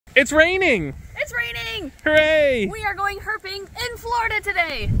It's raining! It's raining! Hooray! We are going herping in Florida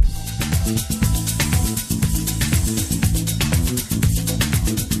today.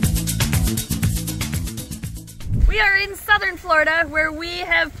 We are in southern Florida where we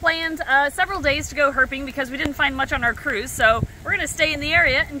have planned several days to go herping because we didn't find much on our cruise. So we're going to stay in the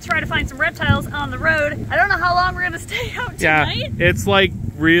area and try to find some reptiles on the road. I don't know how long we're going to stay out tonight. Yeah, it's like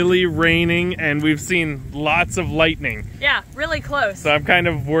really raining and we've seen lots of lightning. Yeah, really close. So I'm kind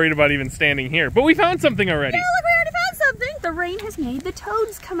of worried about even standing here. But we found something already. Yeah, look, we already found something. The rain has made the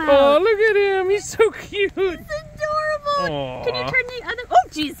toads come out. Oh, look at him. He's so cute. He's adorable. Aww. Can you turn the other... Oh,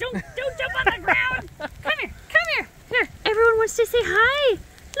 geez, don't jump on the ground. Come here, come here. Here, everyone wants to say hi.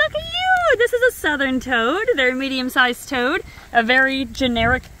 Look at you. This is a southern toad. They're a medium-sized toad. A very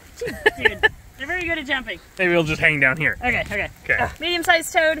generic... Dude, they're very good at jumping. Maybe we'll just hang down here. Okay.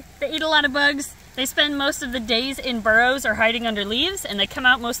 Medium-sized toad. They eat a lot of bugs. They spend most of the days in burrows or hiding under leaves, and they come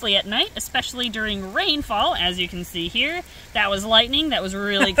out mostly at night, especially during rainfall, as you can see here. That was lightning. That was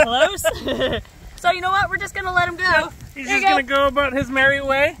really close. So you know what? We're just going to let him go. He's just going to go about his merry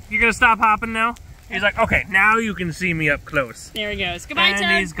way. You're going to stop hopping now? He's like, okay, now you can see me up close. There he goes. Goodbye, Toad.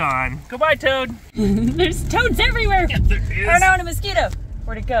 And he's gone. Goodbye, Toad. There's toads everywhere. Yeah, there is. Oh no, and a mosquito.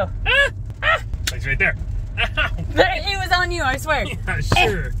 Where'd it go? He's right there. It was on you, I swear. Yeah,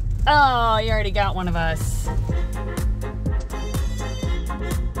 sure. Oh, you already got one of us.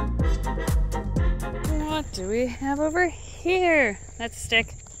 What do we have over here? That's a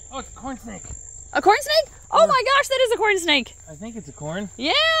stick. Oh, it's a corn snake. A corn snake? Oh my gosh, that is a corn snake. I think it's a corn.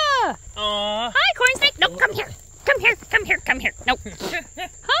 Yeah. Aww. Hi, corn snake. No, come here. Come here, come here, come here. Nope.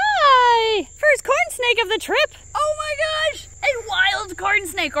 Hi. First corn snake of the trip. Oh my gosh. A wild corn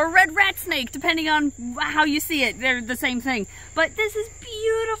snake or red rat snake, depending on how you see it. They're the same thing. But this is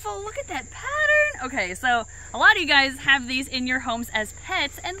beautiful. Look at that pattern. Okay, so a lot of you guys have these in your homes as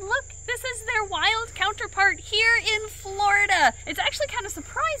pets. And look, this is their wild counterpart here in Florida. It's actually kind of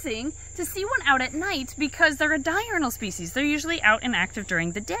surprising to see one out at night because they're a diurnal species. They're usually out and active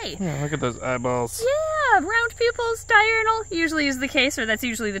during the day. Yeah, look at those eyeballs. Yeah, round pupils, diurnal, usually is the case, or that's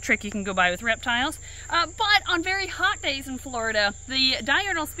usually the trick you can go by with reptiles. But on very hot days in Florida, the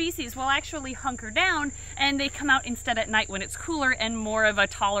diurnal species will actually hunker down and they come out instead at night when it's cooler and more of a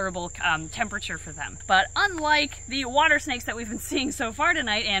tolerable temperature for them. But unlike the water snakes that we've been seeing so far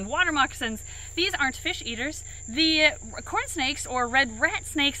tonight and water moccasins, these aren't fish eaters. The corn snakes or red rat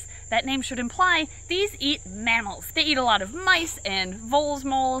snakes, that name should imply, these eat mammals. They eat a lot of mice and voles,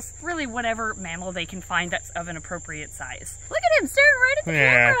 moles, really whatever mammal they can find that's of an appropriate size. Look at him staring right at the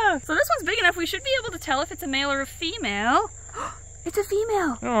camera. So this one's big enough we should be able to tell if it's a male or a female. It's a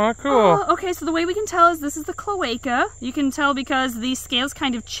female. Oh, cool. Oh, okay, so the way we can tell is this is the cloaca. You can tell because these scales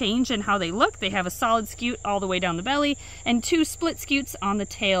kind of change in how they look. They have a solid scute all the way down the belly and two split scutes on the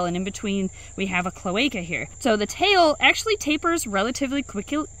tail, and in between we have a cloaca here. So the tail actually tapers relatively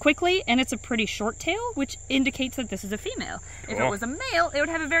quickly, and it's a pretty short tail, which indicates that this is a female. Cool. If it was a male, it would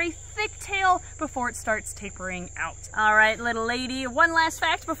have a very thick tail before it starts tapering out. All right, little lady, one last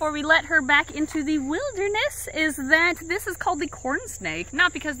fact before we let her back into the wilderness is that this is called the corn snake,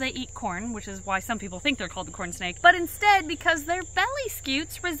 not because they eat corn, which is why some people think they're called the corn snake, but instead because their belly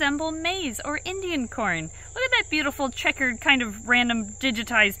scutes resemble maize or Indian corn. Look at that beautiful checkered kind of random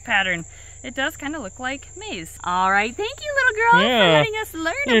digitized pattern. It does kind of look like maize. All right, thank you, little girl, for letting us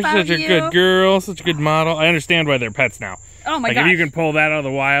learn about you. You're such a good girl, such a good model. I understand why they're pets now. Oh my gosh. If you can pull that out of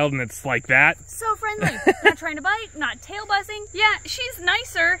the wild and it's like that. So friendly. Not trying to bite, not tail buzzing. Yeah, she's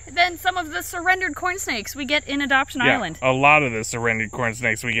nicer than some of the surrendered corn snakes we get in Adoption Island. A lot of the surrendered corn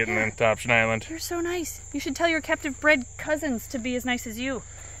snakes we get in Adoption Island. You're so nice. You should tell your captive bred cousins to be as nice as you.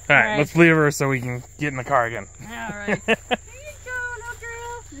 All right, let's leave her so we can get in the car again. All right. Here you go, little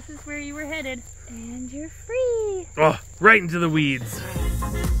girl. This is where you were headed. And you're free. Oh, right into the weeds.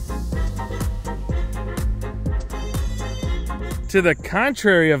 To the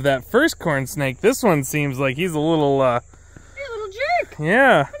contrary of that first corn snake, this one seems like he's a little, You're a little jerk.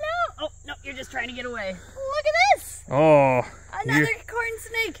 Yeah. Hello. Oh, no, you're just trying to get away. Look at this. Oh. Another corn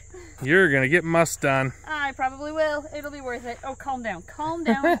snake. You're gonna get mussed on. I probably will. It'll be worth it. Oh, calm down. Calm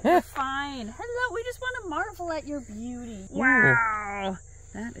down. You're fine. Hello, we just want to marvel at your beauty. Wow.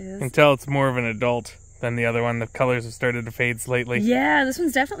 That is... You can tell it's more of an adult than the other one. The colors have started to fade slightly. Yeah, this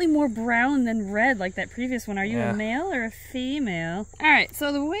one's definitely more brown than red like that previous one. Are you a male or a female? All right,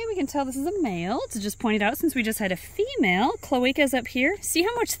 so the way we can tell this is a male, to just point it out since we just had a female, cloaca's up here. See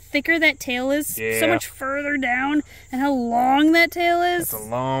how much thicker that tail is? Yeah. So much further down, and how long that tail is? It's a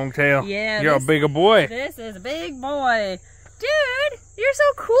long tail. Yeah. You're a big boy. This is a big boy. Dude, you're so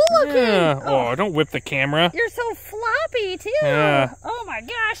cool looking. Yeah. Oh, don't whip the camera. You're so floppy, too. Yeah. Oh, my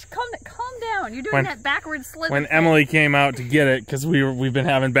gosh. Calm down. You're doing that backward slither When thing. Emily came out to get it, because we've been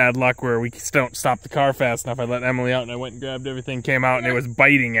having bad luck where we don't stop the car fast enough, I let Emily out and I went and grabbed everything, came out, and it was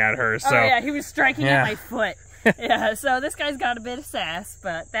biting at her. So. Oh, yeah, he was striking at my foot. Yeah, so this guy's got a bit of sass,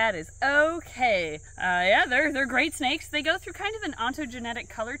 but that is okay. Yeah, they're great snakes. They go through kind of an ontogenetic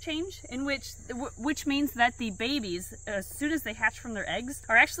color change, in which means that the babies, as soon as they hatch from their eggs,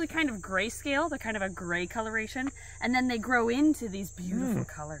 are actually kind of grayscale. They're kind of a gray coloration, and then they grow into these beautiful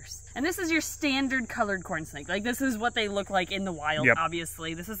colors. And this is your standard colored corn snake. Like, this is what they look like in the wild,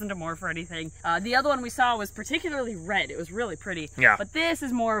 obviously. This isn't a morph or anything. The other one we saw was particularly red. It was really pretty. Yeah. But this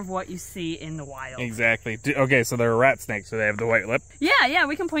is more of what you see in the wild. Exactly. Okay, so they're a rat snake, so they have the white lip? Yeah,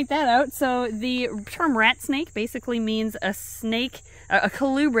 we can point that out. So the term rat snake basically means a snake, a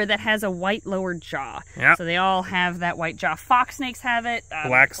colubra that has a white lower jaw. Yeah. So they all have that white jaw. Fox snakes have it.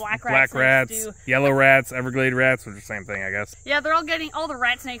 Black rats, yellow rats, Everglade rats, which is the same thing, I guess. Yeah, all the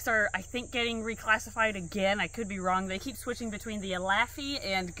rat snakes are, I think, getting reclassified again. I could be wrong. They keep switching between the Elaphie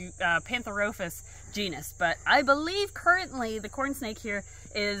and Pantherophis genus, but I believe currently the corn snake here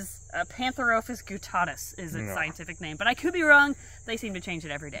is Pantherophis guttatus is its scientific name, but I could be wrong. They seem to change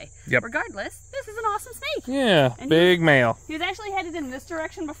it every day. Yep. Regardless, this is an awesome snake. Yeah, and big male. He was actually headed in this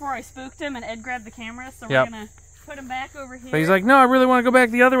direction before I spooked him, and Ed grabbed the camera, so we're gonna put him back over here. But he's like, no, I really want to go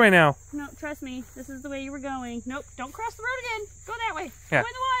back the other way now. No, trust me, this is the way you were going. Nope, don't cross the road again. Go that way. Yeah. Go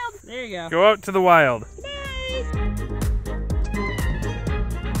in the wild. There you go. Go out to the wild. Bye.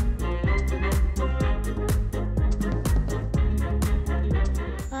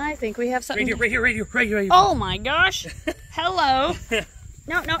 I think we have something. Right here. Oh my gosh. Hello.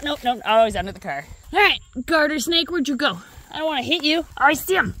 No. Oh, he's under the car. All right, garter snake, where'd you go? I don't want to hit you. Oh, I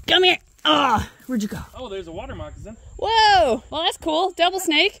see him. Come here. Oh, where'd you go? Oh, there's a water moccasin. Whoa. Well, that's cool. Double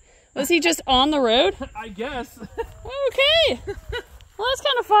snake. Was he just on the road? I guess. Okay. Well, that's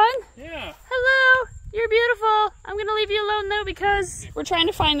kind of fun. Yeah. Hello. You're beautiful. I'm going to leave you alone, though, because we're trying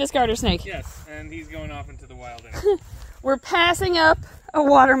to find this garter snake. Yes, and he's going off into the wild anyway. We're passing up a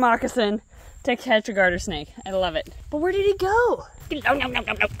water moccasin to catch a garter snake. I love it. But where did he go? No. Come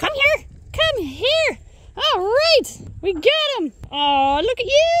here. Come here. All right. We got him. Oh, look at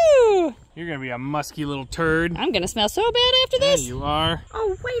you. You're going to be a musky little turd. I'm going to smell so bad after this. Yeah, you are.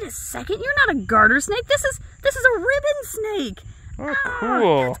 Oh, wait a second. You're not a garter snake. This is a ribbon snake. Oh,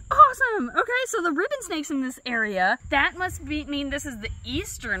 cool. That's awesome. Okay, so the ribbon snakes in this area, that must mean this is the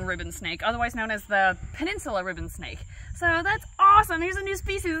eastern ribbon snake, otherwise known as the peninsula ribbon snake. So that's awesome. Here's a new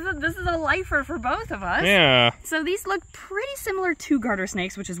species. This is a lifer for both of us. Yeah. So these look pretty similar to garter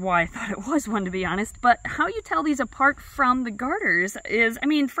snakes, which is why I thought it was one, to be honest. But how you tell these apart from the garters is, I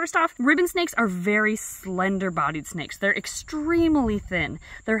mean, first off, ribbon snakes are very slender-bodied snakes. They're extremely thin.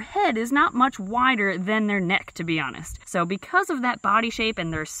 Their head is not much wider than their neck, to be honest. So because of that body shape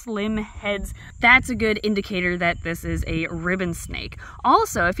and their slim heads, that's a good indicator that this is a ribbon snake.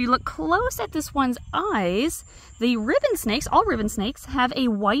 Also, if you look close at this one's eyes, the ribbon snakes, all ribbon snakes, have a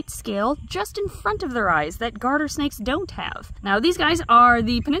white scale just in front of their eyes that garter snakes don't have. Now, these guys are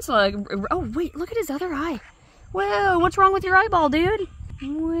the peninsula. Oh, wait, look at his other eye. Whoa, what's wrong with your eyeball, dude?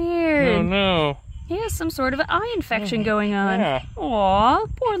 Weird. Oh, no. He has some sort of an eye infection going on. Yeah. Aw,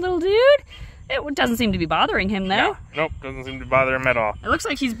 poor little dude. It doesn't seem to be bothering him, though. No, nope, doesn't seem to bother him at all. It looks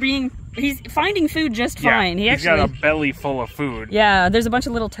like he's finding food just fine. He's got a belly full of food. Yeah, there's a bunch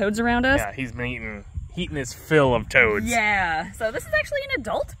of little toads around us. Yeah, he's been eating his fill of toads. Yeah, so this is actually an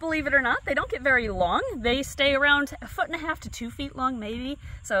adult, believe it or not. They don't get very long. They stay around 1.5 to 2 feet long, maybe.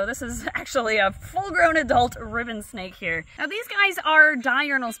 So this is actually a full-grown adult ribbon snake here. Now these guys are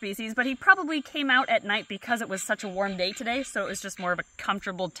diurnal species, but he probably came out at night because it was such a warm day today, so it was just more of a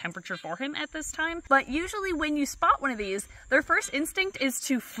comfortable temperature for him at this time. But usually when you spot one of these, their first instinct is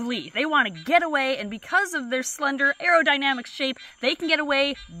to flee. They want to get away, and because of their slender aerodynamic shape, they can get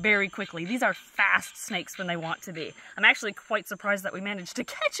away very quickly. These are fast snakes when they want to be. I'm actually quite surprised that we managed to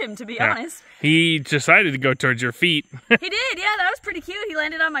catch him, to be honest. He decided to go towards your feet. He did, yeah, that was pretty cute. He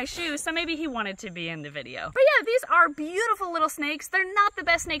landed on my shoe, so maybe he wanted to be in the video. But yeah, these are beautiful little snakes. They're not the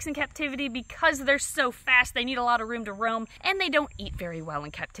best snakes in captivity because they're so fast. They need a lot of room to roam, and they don't eat very well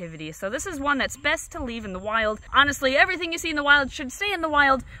in captivity. So this is one that's best to leave in the wild. Honestly, everything you see in the wild should stay in the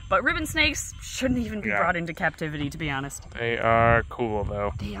wild, but ribbon snakes shouldn't even be brought into captivity, to be honest. They are cool,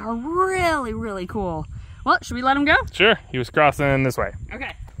 though. They are really, really cool. Well, should we let him go? Sure. He was crossing this way.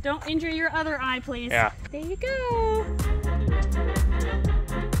 Okay. Don't injure your other eye, please. Yeah. There you go.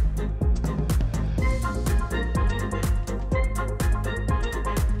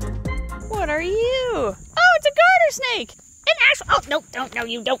 What are you? Oh, it's a garter snake! An Oh, no, don't. No,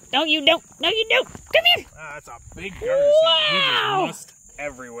 you don't. No, you don't. No, you don't. Come here. That's a big garter snake. Wow. He just must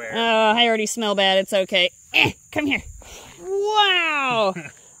everywhere. I already smell bad. It's okay. Come here. Wow.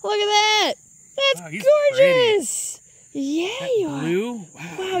 Look at that. That's gorgeous. Pretty. Yeah, that you are. Blue?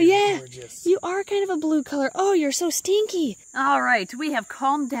 Wow, yeah. Gorgeous. You are kind of a blue color. Oh, you're so stinky. All right, we have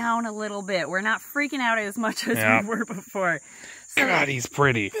calmed down a little bit. We're not freaking out as much as we were before. So, God, he's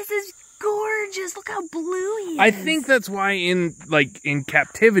pretty. This is gorgeous. Look how blue he is. I think that's why in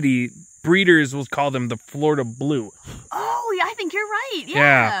captivity, breeders will call them the Florida Blue. Oh, yeah, I think you're right.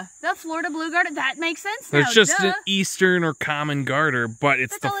 Yeah. The Florida Blue Garter, that makes sense now. It's just an Eastern or common garter, but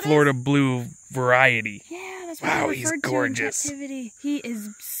it's the Florida Blue variety. Yeah, that's what he's gorgeous. In captivity. He is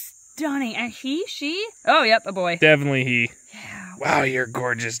stunning. And he, she? Oh, yep, a boy. Definitely he. Yeah. Wow, you're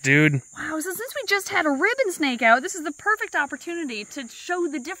gorgeous, dude. Wow, so since we just had a ribbon snake out, this is the perfect opportunity to show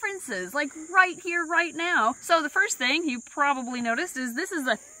the differences, like right here, right now. So the first thing you probably noticed is this is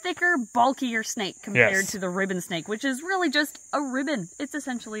a thicker, bulkier snake compared to the ribbon snake, which is really just a ribbon. It's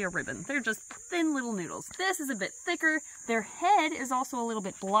essentially a ribbon. They're just thin little noodles. This is a bit thicker. Their head is also a little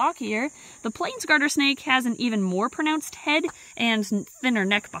bit blockier. The plains garter snake has an even more pronounced head and thinner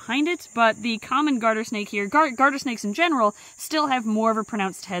neck behind it, but the common garter snake here, garter snakes in general, still have more of a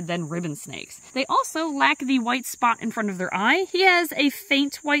pronounced head than ribbon snakes. They also lack the white spot in front of their eye. He has a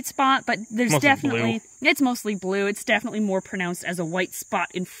faint white spot, but there's definitely... It's mostly blue. It's definitely more pronounced as a white spot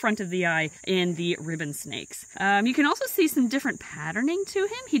in front of the eye in the ribbon snakes. You can also see some different patterning to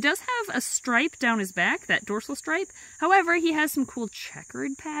him. He does have a stripe down his back, that dorsal stripe. However, he has some cool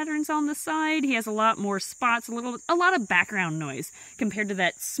checkered patterns on the side. He has a lot more spots, a lot of background noise compared to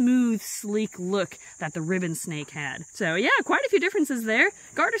that smooth, sleek look that the ribbon snake had. So yeah, quite a few differences there.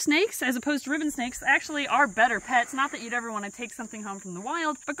 Garter snakes, as opposed to ribbon snakes, actually are better pets. Not that you'd ever want to take something home from the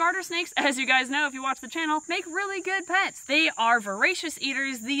wild, but garter snakes, as you guys know if you watch the channel, make really good pets. They are voracious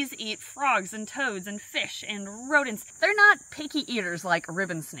eaters. These eat frogs and toads and fish and rodents. They're not picky eaters like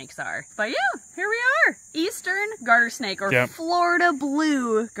ribbon snakes are. But yeah, here we are. Eastern garter snake, or Florida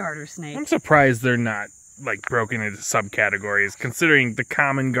blue garter snake. I'm surprised they're not broken into subcategories, considering the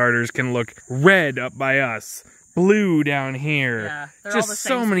common garters can look red up by us, blue down here. Yeah, they're just all the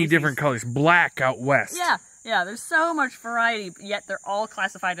so same many species. Different colors, black out west. Yeah, there's so much variety, yet they're all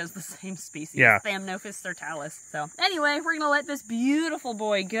classified as the same species. Thamnophis sertalis. So anyway, we're gonna let this beautiful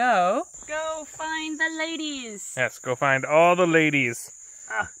boy go. Go find the ladies. Yes, go find all the ladies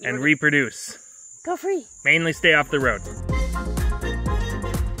and reproduce. Go free. Mainly stay off the road.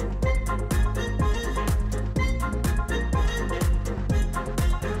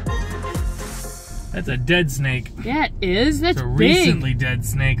 That's a dead snake. Yeah, it is. That's a big. Recently dead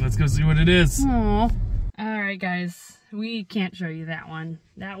snake. Let's go see what it is. Aww. Alright guys, we can't show you that one.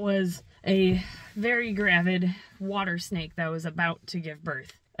 That was a very gravid water snake that was about to give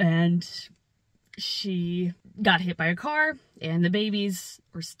birth. And she got hit by a car, and the babies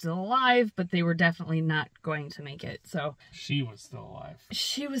were still alive, but they were definitely not going to make it. So she was still alive.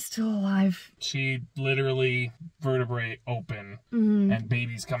 She was still alive. She literally vertebrae open and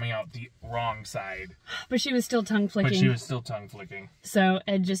babies coming out the wrong side. But she was still tongue flicking. So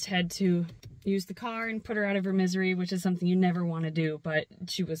Ed just had to use the car and put her out of her misery, which is something you never want to do, but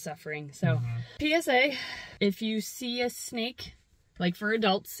she was suffering. So PSA, if you see a snake, like for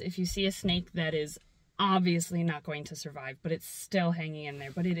adults, if you see a snake that is obviously not going to survive, but it's still hanging in there,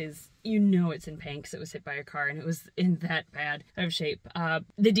 but it is, you know it's in pain because it was hit by a car and it was in that bad of shape.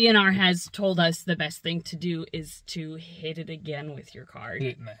 The DNR has told us the best thing to do is to hit it again with your car. Hit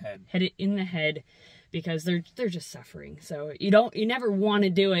it in the head. Hit it in the head, because they're just suffering. So you never want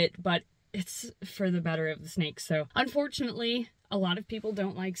to do it, but it's for the better of the snakes. So unfortunately, a lot of people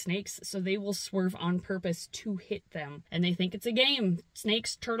don't like snakes, so they will swerve on purpose to hit them. And they think it's a game.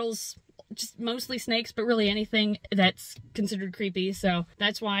 Snakes, turtles, just mostly snakes, but really anything that's considered creepy. So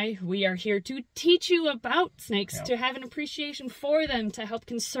that's why we are here to teach you about snakes, to have an appreciation for them, to help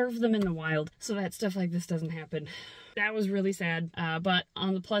conserve them in the wild, so that stuff like this doesn't happen. That was really sad. But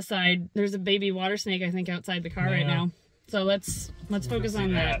on the plus side, there's a baby water snake, I think, outside the car right now. So let's focus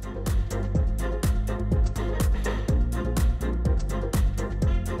on that.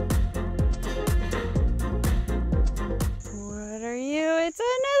 What are you? It's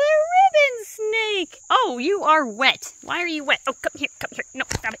another ribbon snake. Oh, you are wet. Why are you wet? Oh, come here, come here. No,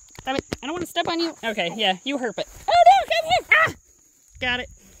 stop it, stop it. I don't want to step on you. Okay, yeah, you herp it. Oh no, come here. Ah! Got it.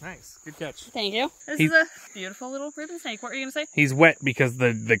 Nice, good catch. Thank you. This is a beautiful little ribbon snake. What were you gonna say? He's wet because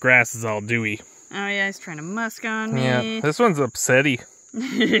the grass is all dewy. Oh yeah, he's trying to musk on me. Yeah, this one's upsetty.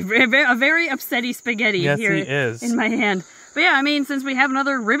 a very upsetty spaghetti here he is. In my hand. But yeah, I mean, since we have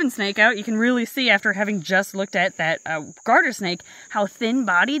another ribbon snake out, you can really see after having just looked at that garter snake how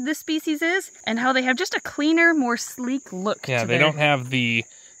thin-bodied this species is and how they have just a cleaner, more sleek look. Yeah, they don't have the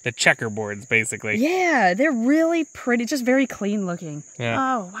checkerboards, basically. Yeah, they're really pretty, just very clean looking. Yeah.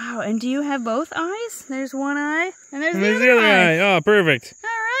 Oh, wow. And do you have both eyes? There's one eye, and there's the other other eye. Oh, perfect. All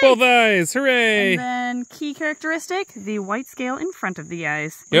right. Both eyes, hooray! And then key characteristic, the white scale in front of the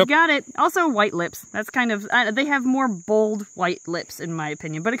eyes. Yep. You've got it. Also white lips. That's kind of, they have more bold white lips in my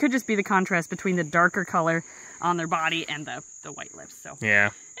opinion, but it could just be the contrast between the darker color on their body and the white lips. So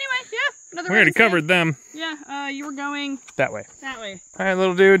yeah. Anyway, yeah, another we already covered them. Yeah, you were going that way. That way. All right,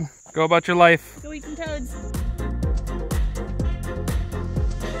 little dude, go about your life. Go eat some toads.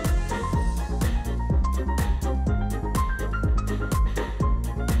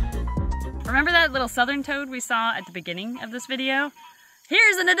 Remember that little southern toad we saw at the beginning of this video?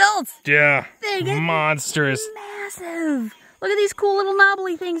 Here's an adult! Yeah, They get monstrous. Massive! Look at these cool little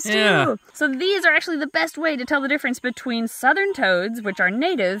knobbly things too! Yeah. So these are actually the best way to tell the difference between southern toads, which are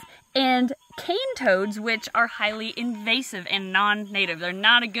native, and cane toads, which are highly invasive and non-native. They're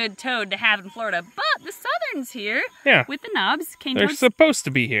not a good toad to have in Florida, but the southerns here, with the knobs, cane They're toads, supposed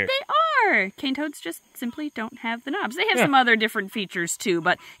to be here. they are! Cane toads just simply don't have the knobs. They have some other different features too,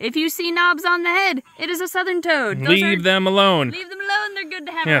 but if you see knobs on the head, it is a southern toad. Leave them alone. Leave them alone, they're good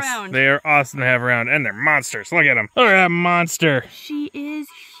to have yes, around. they are awesome to have around, and they're monsters. Look at them. Look at that monster. She is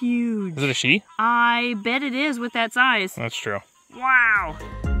huge. Is it a she? I bet it is with that size. That's true. Wow.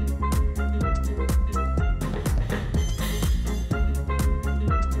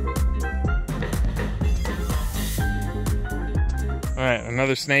 All right,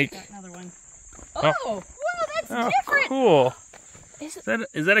 another snake. Another one. Oh, whoa, that's different. Cool.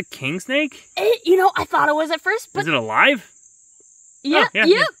 Is that a king snake? You know, I thought it was at first, but is it alive? Yeah, yeah.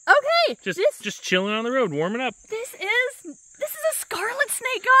 Okay. Just chilling on the road, warming up. This is a scarlet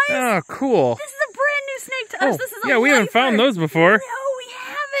snake, guys. Oh, cool. This is a brand new snake to us. This is a we haven't found those before. No, we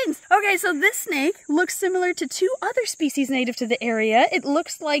haven't. Okay, so this snake looks similar to two other species native to the area. It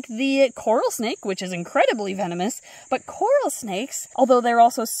looks like the coral snake, which is incredibly venomous, but coral snakes, although they're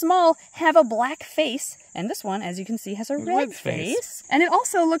also small, have a black face. And this one, as you can see, has a red face. And it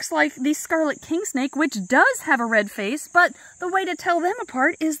also looks like the scarlet king snake, which does have a red face, but the way to tell them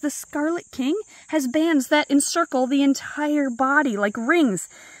apart is the scarlet king has bands that encircle the entire body, like rings.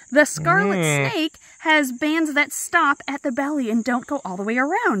 The scarlet snake has bands that stop at the belly and don't go all the way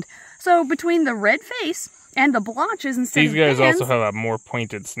around. So between the red face and the blotches instead of bands... These guys also have a more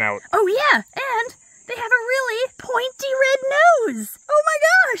pointed snout. Oh yeah, and they have a really pointy red nose. Oh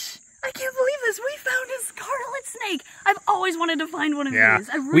my gosh! I can't believe this. We found a scarlet snake. I've always wanted to find one of these.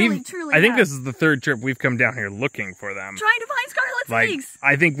 I really, truly I think this is the third trip we've come down here looking for them. Trying to find scarlet snakes.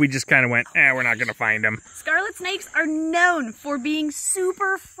 I think we just kind of went, we're not going to find them. Scarlet snakes are known for being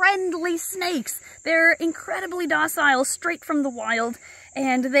super friendly snakes. They're incredibly docile, straight from the wild,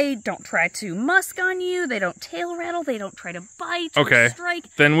 and they don't try to musk on you. They don't tail rattle. They don't try to bite or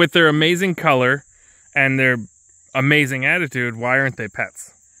strike. Then with their amazing color and their amazing attitude, why aren't they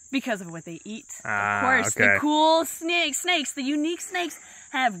pets? Because of what they eat. Of course, the cool snakes, the unique snakes,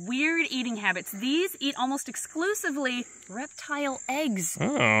 have weird eating habits. These eat almost exclusively reptile eggs.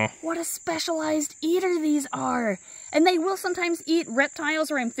 Oh. What a specialized eater these are. And they will sometimes eat reptiles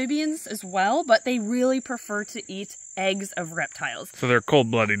or amphibians as well, but they really prefer to eat eggs of reptiles. So they're a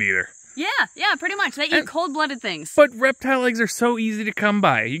cold-blooded eater. Yeah, pretty much. They eat cold-blooded things. But reptile eggs are so easy to come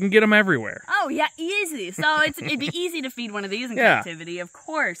by. You can get them everywhere. Oh, yeah, easy. So it'd be easy to feed one of these in captivity, of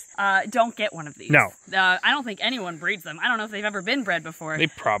course. Don't get one of these. No. I don't think anyone breeds them. I don't know if they've ever been bred before. They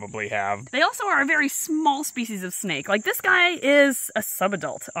probably have. They also are a very small species of snake. Like, this guy is a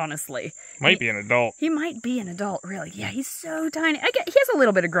subadult, honestly. Might be an adult. He might be an adult, really. Yeah, he's so tiny. He has a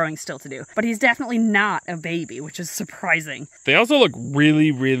little bit of growing still to do, but he's definitely not a baby, which is surprising. They also look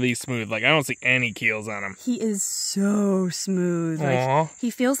really, really smooth. Like, I don't see any keels on him. He is so smooth. Like,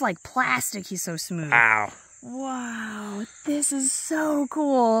 he feels like plastic. He's so smooth. Ow. Wow, this is so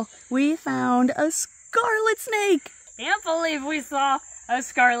cool. We found a scarlet snake. Can't believe we saw a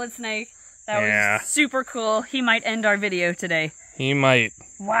scarlet snake. That was super cool. He might end our video today. He might.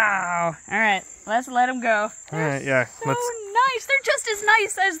 Wow. All right, let's let him go. All right, yeah. So nice. They're just as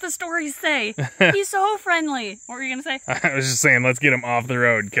nice as the stories say. He's so friendly. What were you gonna say? I was just saying, let's get him off the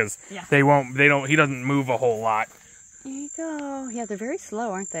road because he doesn't move a whole lot. There you go. Yeah, they're very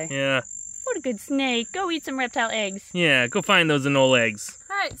slow, aren't they? Yeah. What a good snake. Go eat some reptile eggs. Yeah, go find those anole eggs.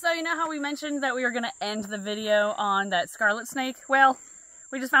 All right, so you know how we mentioned that we were gonna end the video on that scarlet snake? Well,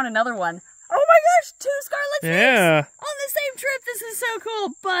 we just found another one. Oh my gosh, 2 scarlet snakes Yeah. on the same trip. This is so cool.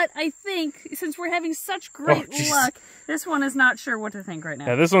 But I think since we're having such great luck, this one is not sure what to think right now.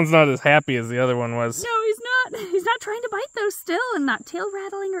 Yeah, this one's not as happy as the other one was. No, he's not. He's not trying to bite those still and not tail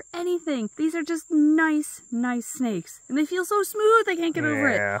rattling or anything. These are just nice, nice snakes. And they feel so smooth, I can't get over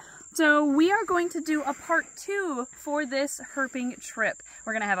it. So we are going to do a part 2 for this herping trip.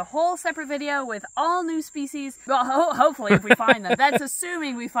 We're going to have a whole separate video with all new species. Well, hopefully if we find them. That's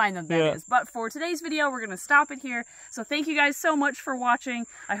assuming we find them, that is. But for today's video, we're going to stop it here. So thank you guys so much for watching.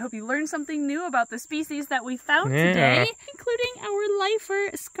 I hope you learned something new about the species that we found today, including our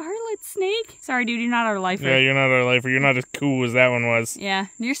lifer scarlet snake. Sorry, dude, you're not our lifer. Yeah, you're not our lifer. You're not as cool as that one was. Yeah,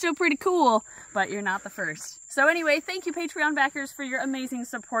 you're still pretty cool, but you're not the first. So anyway, thank you Patreon backers for your amazing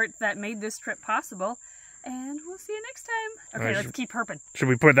support that made this trip possible. And we'll see you next time. Okay, let's keep herping. Should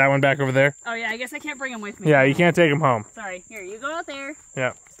we put that one back over there? Oh yeah, I guess I can't bring him with me. Yeah, you can't take him home. Sorry. Here, you go out there.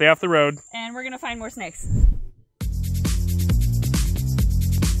 Yeah, stay off the road. And we're going to find more snakes.